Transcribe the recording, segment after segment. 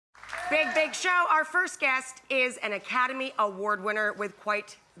Big show. Our first guest is an Academy Award winner with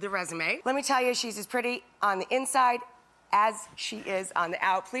quite the resume. Let me tell you, she's as pretty on the inside as she is on the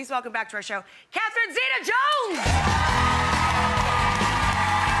out. Please welcome back to our show, Catherine Zeta-Jones!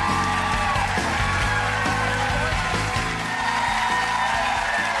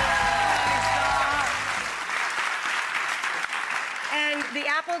 And the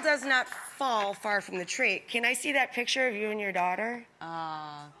apple does not fall far from the tree. Can I see that picture of you and your daughter?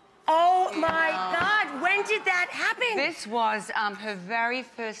 Oh my God, when did that happen? This was her very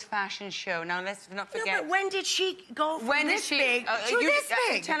first fashion show. Now, let's not forget. No, but when did she go from this big to this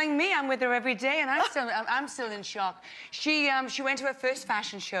big? You're telling me I'm with her every day, and I'm still in shock. She went to her first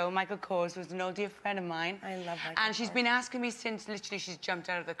fashion show. Michael Kors was an old dear friend of mine. I love Michael And she's been asking me since literally she's jumped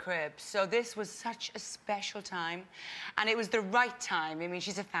out of the crib. So this was such a special time, and it was the right time. I mean,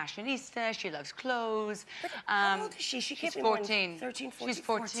 she's a fashionista. She loves clothes. But how old is she? She can't be 14. 13, 14, She's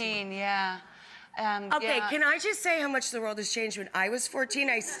 14. Yeah. Okay, yeah. Can I just say how much the world has changed? When I was 14,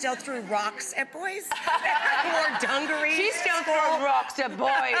 I still threw rocks at boys. Wore dungarees. She still throws rocks at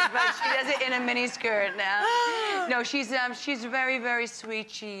boys, but she does it in a miniskirt now. No, she's very, very sweet.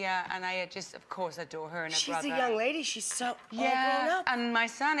 She and I just, of course, adore her and her brother. She's a young lady. She's so all grown up. And my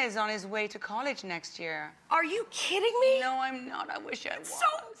son is on his way to college next year. Are you kidding me? No, I'm not. I wish I was. So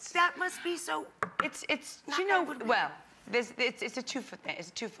that must be so. It's you know, well, it's a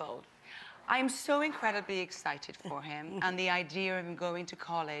twofold. I'm so incredibly excited for him and the idea of him going to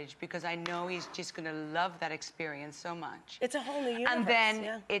college, because I know he's just going to love that experience so much. It's a whole new universe. And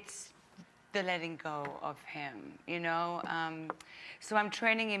then it's the letting go of him, you know. So I'm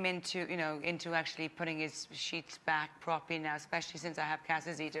training him into actually putting his sheets back properly now, especially since I have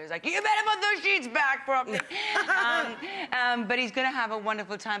Cass's eaters. Like, you better put those sheets back properly. But he's going to have a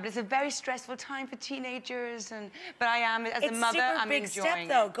wonderful time. But it's a very stressful time for teenagers. But I am, as a mother, I'm enjoying it. It's a big step,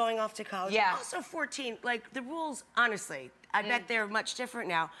 though, going off to college. Yeah. Also 14, like, the rules, honestly, I bet they're much different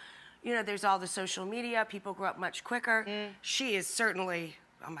now. You know, there's all the social media. People grow up much quicker. She is certainly,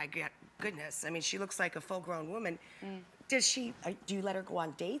 oh my goodness. I mean, she looks like a full-grown woman. Do you let her go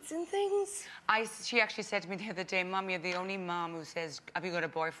on dates and things? She actually said to me the other day, Mom, you're the only mom who says, have you got a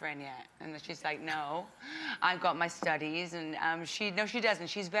boyfriend yet? And she's like, no, I've got my studies. And she doesn't.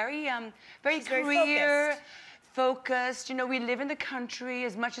 She's very career focused. You know, we live in the country.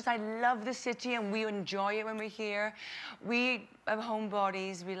 As much as I love the city and we enjoy it when we're here, we are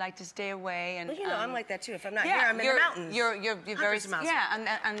homebodies. We like to stay away. And well, you know, I'm like that too. If I'm not here, I'm in the mountains. You're very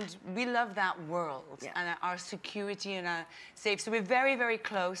and we love that world and our security and our safe. So we're very, very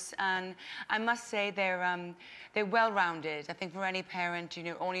close. And I must say they're well-rounded. I think for any parent, you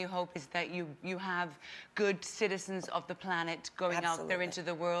know, only hope is that you have good citizens of the planet going out there into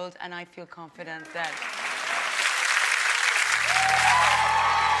the world. And I feel confident that